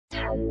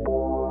But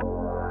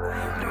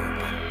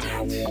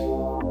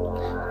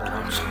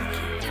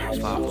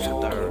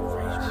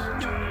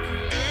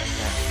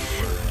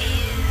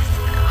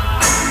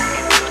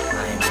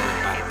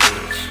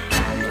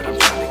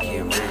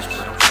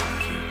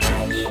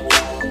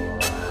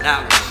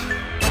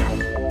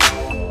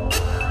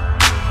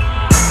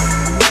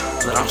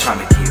I'm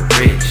tryna get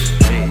rich.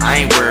 I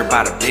ain't worried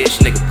about a bitch,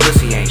 nigga,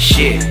 pussy ain't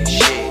shit.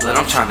 But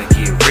I'm tryna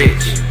get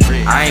rich.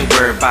 I ain't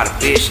worried about a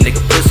bitch,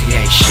 nigga, pussy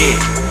ain't shit.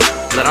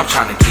 But I'm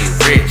tryna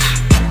get rich.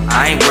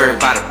 I ain't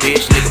worried about a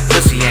bitch, nigga,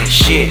 pussy ain't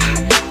shit.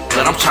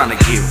 But I'm tryna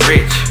get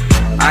rich.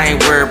 I ain't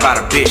worried about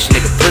a bitch,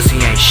 nigga,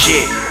 pussy ain't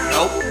shit.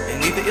 Nope,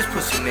 and neither is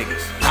pussy niggas.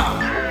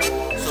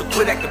 So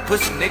quit acting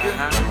pussy, nigga.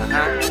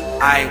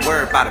 I ain't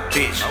worried about a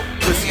bitch.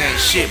 Pussy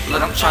ain't shit, but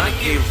I'm tryna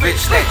get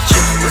rich. That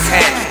shit was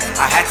happening.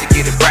 I had to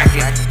get it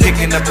bracket.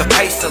 Picking up the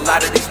pace, a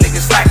lot of these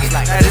niggas slacking.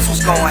 Now this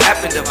what's gonna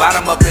happen. Divide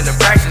them up into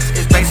fractions.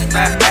 It's basic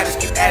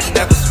mathematics. Keep adding,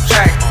 never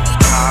subtract.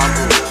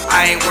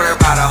 I ain't worried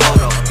about a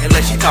hodo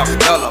unless she talking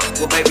dolo.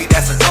 Well, baby,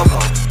 that's a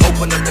go-go.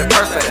 Open up the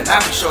purse, better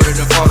not be shorter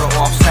than photo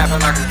off. Snapping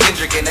like a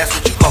Kendrick, and that's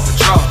what you call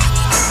control.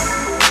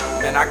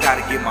 Man, I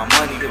gotta get my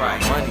money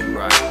right.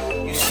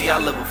 You see, I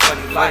live a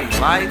funny life,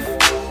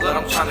 but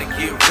I'm tryna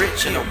get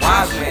rich. And a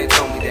wise man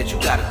told me that you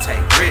gotta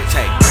take risks.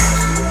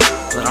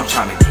 But I'm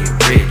tryna get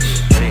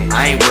rich.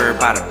 I ain't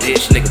worried about a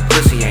bitch, nigga,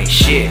 pussy ain't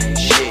shit.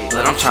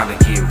 But I'm tryna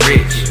get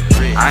rich.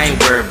 I ain't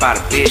worried about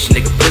a bitch,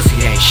 nigga,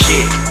 pussy ain't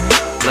shit.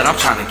 But I'm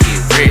tryna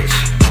get rich.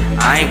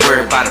 I ain't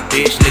worried about a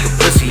bitch, nigga,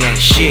 pussy ain't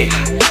shit.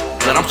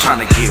 But I'm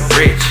tryna get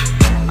rich.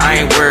 I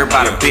ain't worried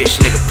about a bitch,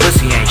 nigga,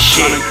 pussy ain't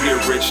shit. Tryna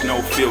get rich,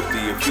 no filthy.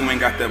 If you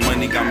ain't got that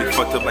money, got me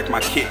fucked up like my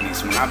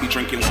kidneys. When I be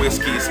drinking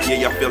whiskeys,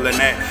 yeah, y'all feeling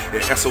that.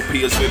 If SOP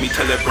is with me,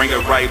 tell it, bring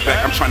it right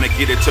back. I'm tryna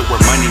get it to where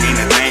money ain't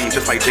a thing.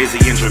 Just like Jay-Z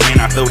and Jermaine,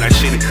 I throw that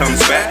shit, it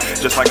comes back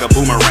just like a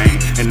boomerang.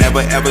 And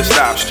never ever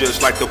stops, just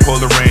like the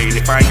polar rain.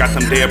 If I ain't got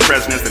some dead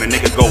presidents, then a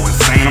nigga go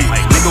insane. I'm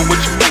like, nigga, what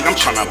you think? I'm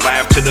tryna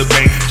laugh to the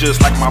bank. Just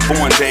like my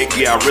born date,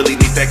 yeah, I really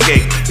need that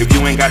cake. If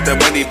you ain't got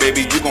that money,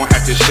 baby, you gon'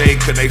 have to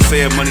shake. Cause they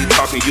said money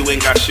talking, you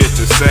ain't got shit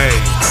to say.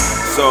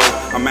 So,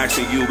 I'm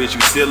asking you, is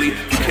you silly?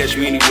 You catch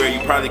me anywhere, you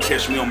probably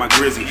catch me on my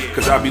Grizzy.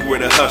 Cause I be where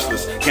the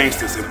hustlers,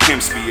 gangsters, and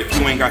pimps be. If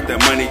you ain't got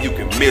that money, you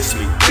can miss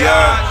me.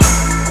 Yeah.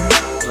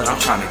 But I'm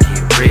tryna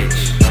get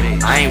rich.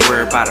 I ain't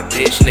worried about a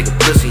bitch, nigga,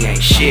 pussy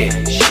ain't shit.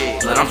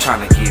 But I'm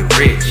tryna get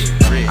rich.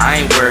 I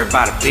ain't worried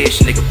about a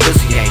bitch, nigga,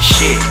 pussy ain't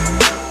shit.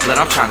 But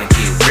I'm tryna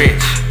get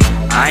rich.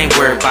 I ain't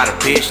worried about a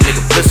bitch,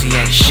 nigga, pussy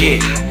ain't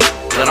shit.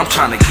 But I'm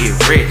tryna get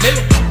rich.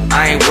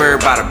 I ain't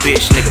worried about a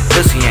bitch, nigga,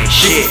 pussy ain't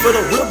shit. This is for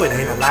the real, but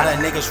ain't a lot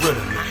of niggas really.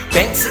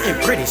 Bank sitting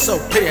pretty,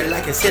 so pretty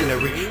like it's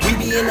Hillary. We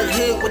be in the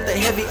hood with the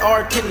heavy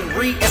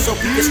artillery.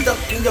 SOP is stuck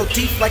in your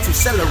teeth like some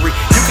celery.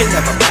 You can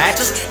never match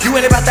us, you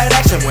ain't about that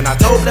action. When I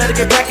told her to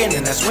get back in,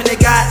 and that's when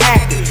it got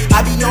active.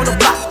 I be on the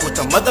block with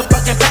the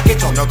motherfucking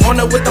package. On the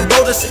corner with them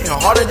boulders sitting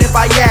harder than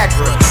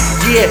Viagra.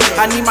 Yeah,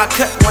 I need my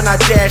cut when I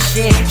dash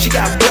in. She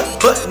got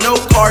but no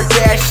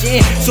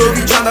Kardashian. So if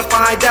you tryna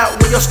find out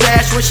where your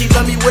stash when she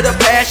love me with a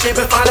passion,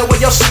 but find out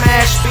where your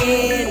smash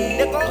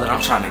been. But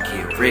I'm tryna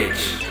get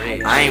rich.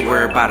 I ain't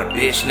worried about a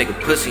bitch, nigga,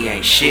 pussy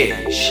ain't shit.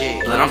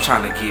 But I'm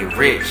tryna get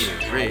rich.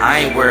 I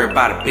ain't worried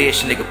about a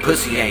bitch, nigga,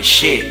 pussy ain't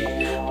shit.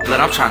 But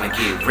I'm tryna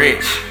get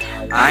rich.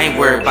 I ain't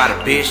worried about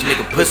a bitch,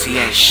 nigga, pussy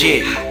ain't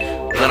shit.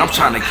 But I'm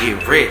tryna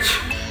get rich.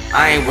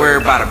 I ain't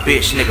worried about a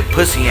bitch, nigga,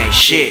 pussy ain't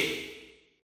shit.